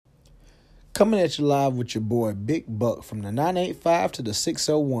Coming at you live with your boy Big Buck from the 985 to the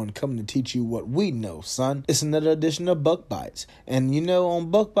 601, coming to teach you what we know, son. It's another edition of Buck Bites. And you know,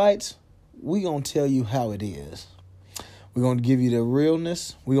 on Buck Bites, we gonna tell you how it is. We're gonna give you the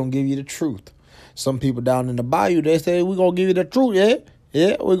realness. We're gonna give you the truth. Some people down in the bayou, they say, we're gonna give you the truth, yeah?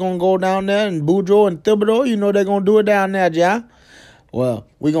 Yeah, we're gonna go down there in Boudreaux and Thibodeau. You know they're gonna do it down there, yeah? Well,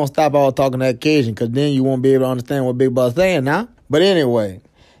 we're gonna stop all talking that Cajun, because then you won't be able to understand what Big Buck's saying now. But anyway,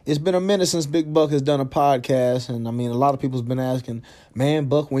 it's been a minute since Big Buck has done a podcast, and I mean, a lot of people's been asking, man,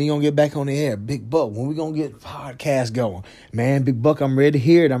 Buck, when you gonna get back on the air? Big Buck, when we gonna get podcast going? Man, Big Buck, I'm ready to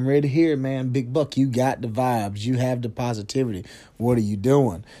hear it. I'm ready to hear it, man. Big Buck, you got the vibes. You have the positivity. What are you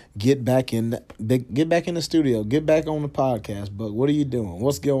doing? Get back in the studio. Get back on the podcast, Buck. What are you doing?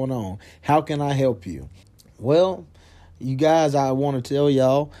 What's going on? How can I help you? Well, you guys, I want to tell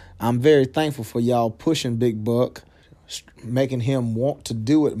y'all, I'm very thankful for y'all pushing Big Buck, making him want to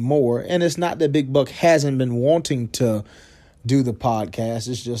do it more. And it's not that Big Buck hasn't been wanting to do the podcast.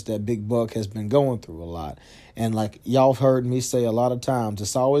 It's just that Big Buck has been going through a lot. And like y'all have heard me say a lot of times,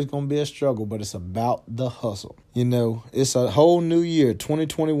 it's always going to be a struggle, but it's about the hustle. You know, it's a whole new year.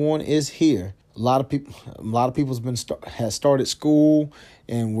 2021 is here. A lot of people's has started school,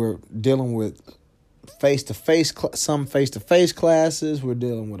 and we're dealing with face-to-face classes. We're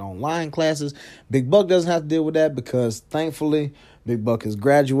dealing with online classes. Big Buck doesn't have to deal with that because thankfully Big Buck has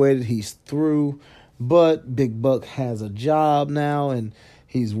graduated. He's through, but Big Buck has a job now and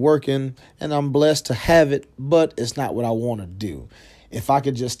he's working, and I'm blessed to have it, but it's not what I want to do. If I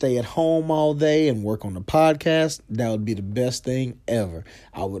could just stay at home all day and work on the podcast, that would be the best thing ever.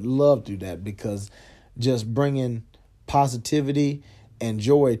 I would love to do that, because just bringing positivity and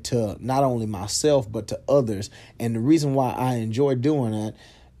joy to not only myself, but to others. And the reason why I enjoy doing that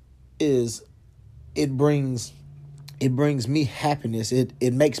is it brings me happiness.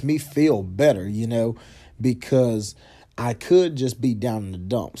 It makes me feel better, you know, because I could just be down in the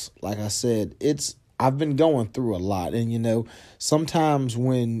dumps. Like I said, I've been going through a lot. And, you know, sometimes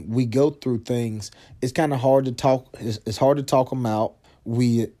when we go through things, it's kind of hard to talk. It's hard to talk them out.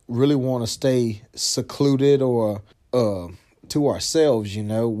 We really want to stay secluded or, to ourselves, you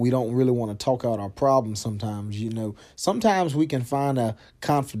know. We don't really want to talk out our problems sometimes, you know. Sometimes we can find a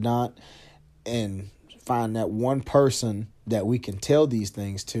confidant and find that one person that we can tell these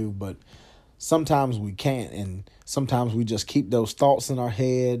things to, but sometimes we can't, and sometimes we just keep those thoughts in our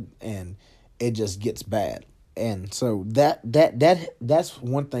head and it just gets bad. And so that's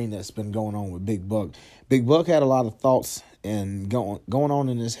one thing that's been going on with Big Buck. Big Buck had a lot of thoughts and going on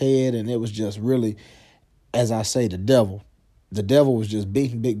in his head, and it was just really, as I say, the devil. The devil was just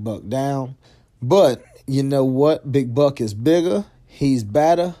beating Big Buck down. But you know what? Big Buck is bigger, he's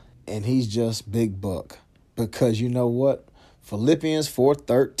better, and he's just Big Buck. Because you know what? Philippians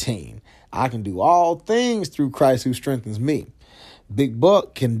 4:13. I can do all things through Christ who strengthens me. Big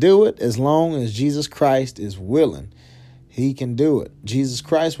Buck can do it as long as Jesus Christ is willing. He can do it. Jesus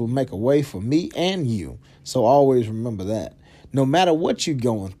Christ will make a way for me and you. So always remember that. No matter what you're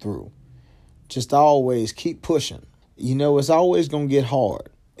going through, just always keep pushing. You know, it's always going to get hard.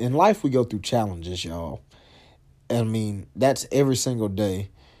 In life, we go through challenges, y'all. I mean, that's every single day.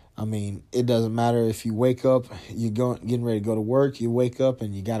 I mean, it doesn't matter if you wake up, getting ready to go to work, you wake up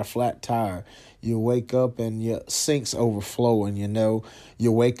and you got a flat tire. You wake up and your sink's overflowing, you know.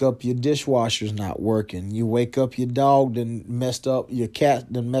 You wake up, your dishwasher's not working. You wake up, your dog done messed up, your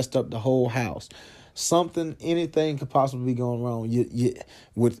cat done messed up the whole house. Anything could possibly be going wrong.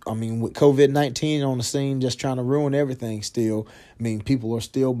 With COVID-19 on the scene, just trying to ruin everything still. I mean, people are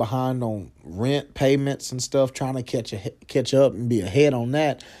still behind on rent payments and stuff, trying to catch up and be ahead on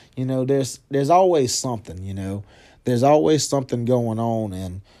that. You know, there's always something, you know. There's always something going on,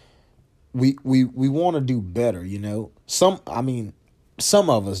 and we want to do better, you know. Some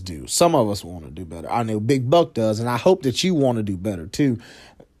of us do. Some of us want to do better. I know Big Buck does, and I hope that you want to do better too.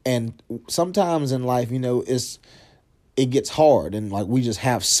 And sometimes in life, you know, it gets hard, and like we just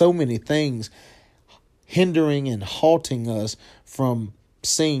have so many things hindering and halting us from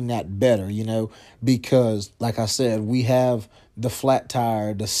seeing that better, you know, because like I said, we have the flat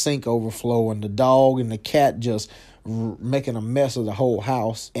tire, the sink overflowing, the dog and the cat just making a mess of the whole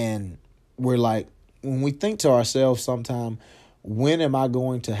house. And we're like, when we think to ourselves sometime, when am I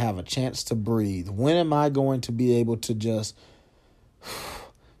going to have a chance to breathe? When am I going to be able to just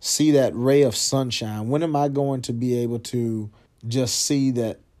see that ray of sunshine? When am I going to be able to just see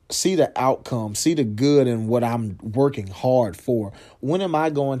the outcome, see the good in what I'm working hard for? When am I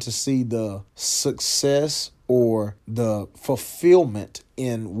going to see the success or the fulfillment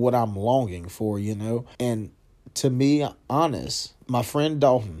in what I'm longing for, you know? And to be honest, my friend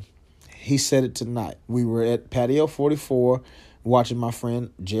Dalton, he said it tonight. We were at Patio 44 watching my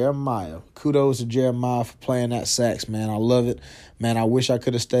friend Jeremiah. Kudos to Jeremiah for playing that sax, man. I love it. Man, I wish I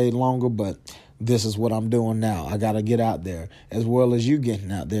could have stayed longer, but this is what I'm doing now. I got to get out there as well as you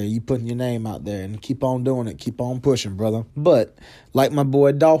getting out there. You putting your name out there and keep on doing it. Keep on pushing, brother. But like my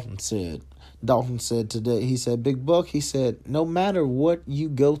boy Dalton said today, he said, Big Buck, he said, no matter what you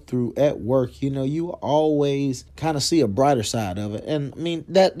go through at work, you always kind of see a brighter side of it. And I mean,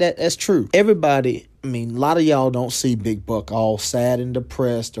 that's true. Everybody, a lot of y'all don't see Big Buck all sad and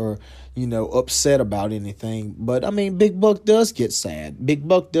depressed or, upset about anything. But Big Buck does get sad. Big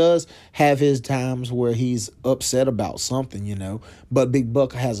Buck does have his times where he's upset about something, but Big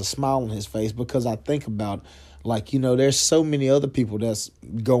Buck has a smile on his face because I think about, there's so many other people that's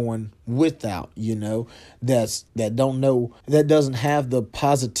going without, that don't know, that doesn't have the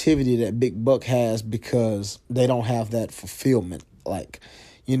positivity that Big Buck has because they don't have that fulfillment.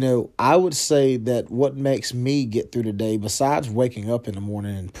 I would say that what makes me get through the day, besides waking up in the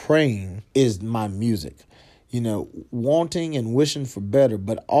morning and praying, is my music. Wanting and wishing for better,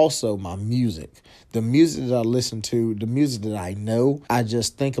 but also my music. The music that I listen to, the music that I know, I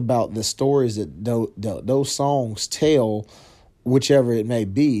just think about the stories that those songs tell, whichever it may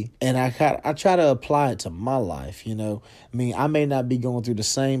be, and I try to apply it to my life, I may not be going through the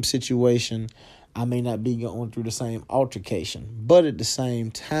same situation, I may not be going through the same altercation, but at the same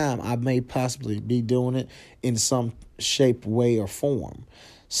time, I may possibly be doing it in some shape, way, or form.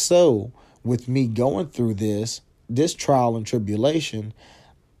 So, with me going through this trial and tribulation,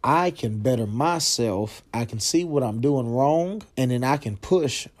 I can better myself. I can see what I'm doing wrong, and then I can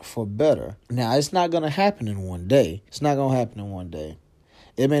push for better. Now, it's not going to happen in one day. It's not going to happen in one day.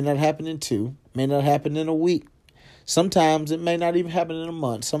 It may not happen in 2, may not happen in a week. Sometimes it may not even happen in a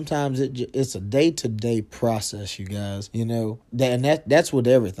month. Sometimes it's a day-to-day process, you guys. That's with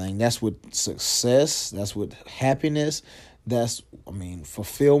everything. That's with success. That's with happiness. That's,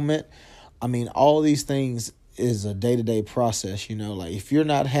 fulfillment. All these things is a day-to-day process, if you're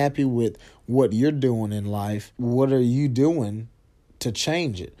not happy with what you're doing in life, what are you doing to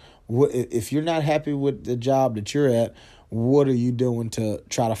change it? If you're not happy with the job that you're at, what are you doing to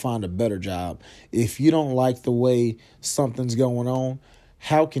try to find a better job? If you don't like the way something's going on,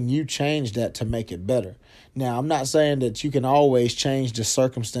 how can you change that to make it better? Now, I'm not saying that you can always change the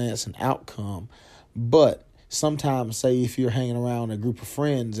circumstance and outcome, but sometimes, say if you're hanging around a group of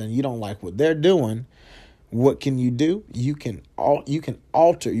friends and you don't like what they're doing, what can you do? You can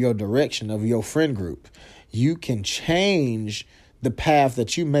alter your direction of your friend group. You can change the path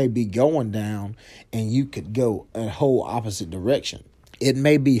that you may be going down, and you could go a whole opposite direction. It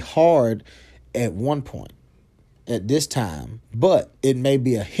may be hard at one point, at this time, but it may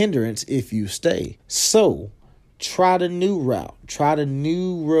be a hindrance if you stay. So try the new route, try the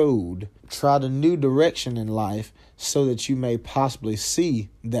new road, try the new direction in life so that you may possibly see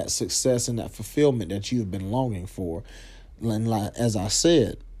that success and that fulfillment that you've been longing for. And as I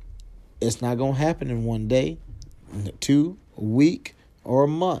said, it's not going to happen in one day, 2, a week, or a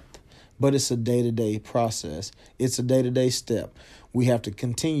month, but it's a day-to-day process. It's a day-to-day step. We have to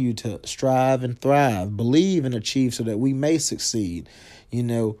continue to strive and thrive, believe and achieve so that we may succeed.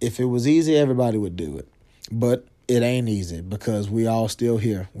 If it was easy, everybody would do it, but it ain't easy because we all still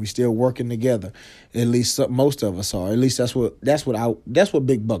here. We still working together. At least most of us are. At least that's what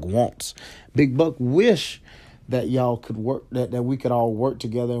Big Buck wants. Big Buck wish that y'all could work, that we could all work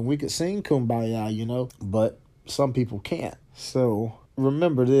together and we could sing Kumbaya, but some people can't. So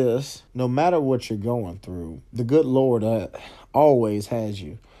remember this, no matter what you're going through, the good Lord always has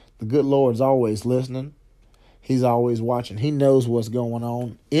you. The good Lord's always listening. He's always watching. He knows what's going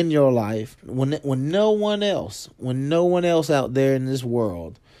on in your life. When no one else out there in this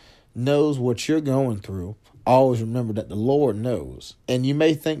world knows what you're going through, always remember that the Lord knows. And you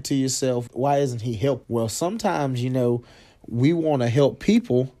may think to yourself, why isn't he helping? Well, sometimes, we want to help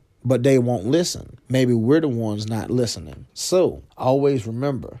people, but they won't listen. Maybe we're the ones not listening. So always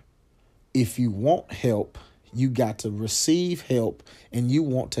remember, if you want help, you got to receive help, and you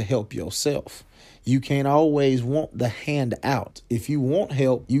want to help yourself. You can't always want the hand out. If you want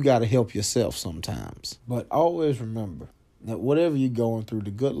help, you got to help yourself sometimes. But always remember that whatever you're going through,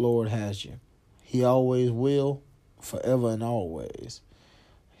 the good Lord has you. He always will, forever and always.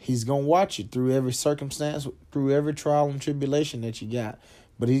 He's going to watch you through every circumstance, through every trial and tribulation that you got.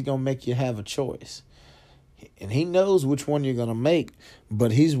 But he's going to make you have a choice. And he knows which one you're going to make,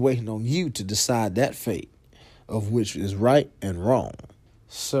 but he's waiting on you to decide that fate of which is right and wrong.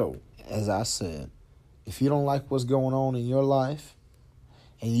 So, as I said, if you don't like what's going on in your life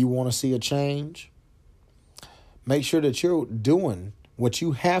and you want to see a change, make sure that you're doing what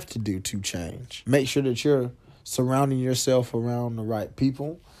you have to do to change. Make sure that you're surrounding yourself around the right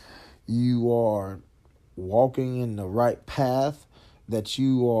people. You are walking in the right path, that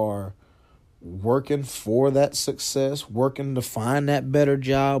you are working for that success, working to find that better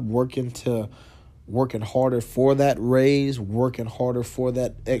job, working harder for that raise, working harder for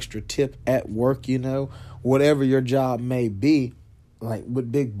that extra tip at work, whatever your job may be. Like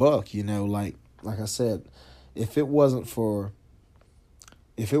with Big Buck, like I said, if it wasn't for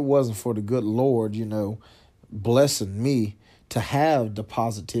the good Lord, blessing me to have the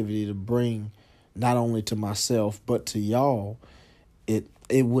positivity to bring not only to myself but to y'all, it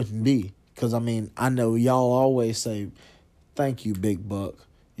wouldn't be. Because I know y'all always say, "Thank you, Big Buck.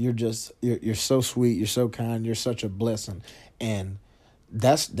 You're so sweet. You're so kind. You're such a blessing." And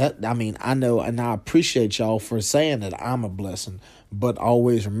I know, and I appreciate y'all for saying that I'm a blessing. But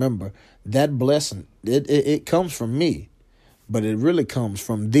always remember that blessing, it comes from me, but it really comes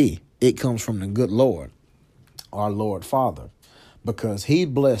from thee. It comes from the good Lord, our Lord Father, because he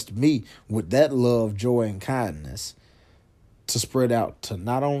blessed me with that love, joy, and kindness to spread out to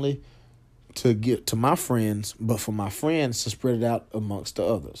not only to get to my friends, but for my friends to spread it out amongst the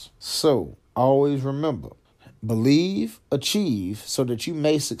others. So always remember, believe, achieve, so that you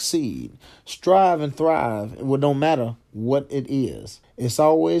may succeed. Strive and thrive. It don't matter what it is. It's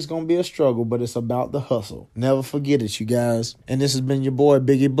always going to be a struggle, but it's about the hustle. Never forget it, you guys. And this has been your boy,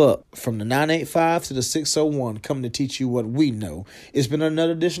 Biggie Buck, from the 985 to the 601, coming to teach you what we know. It's been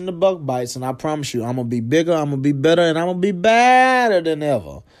another edition of Buck Bites, and I promise you, I'm going to be bigger, I'm going to be better, and I'm going to be badder than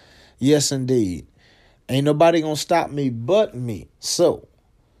ever. Yes, indeed. Ain't nobody going to stop me but me. So,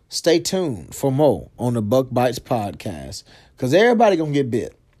 stay tuned for more on the Buck Bites podcast, because everybody going to get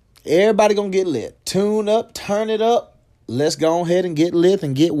bit. Everybody going to get lit. Tune up, turn it up. Let's go ahead and get lit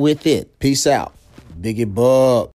and get with it. Peace out. Biggie Buck.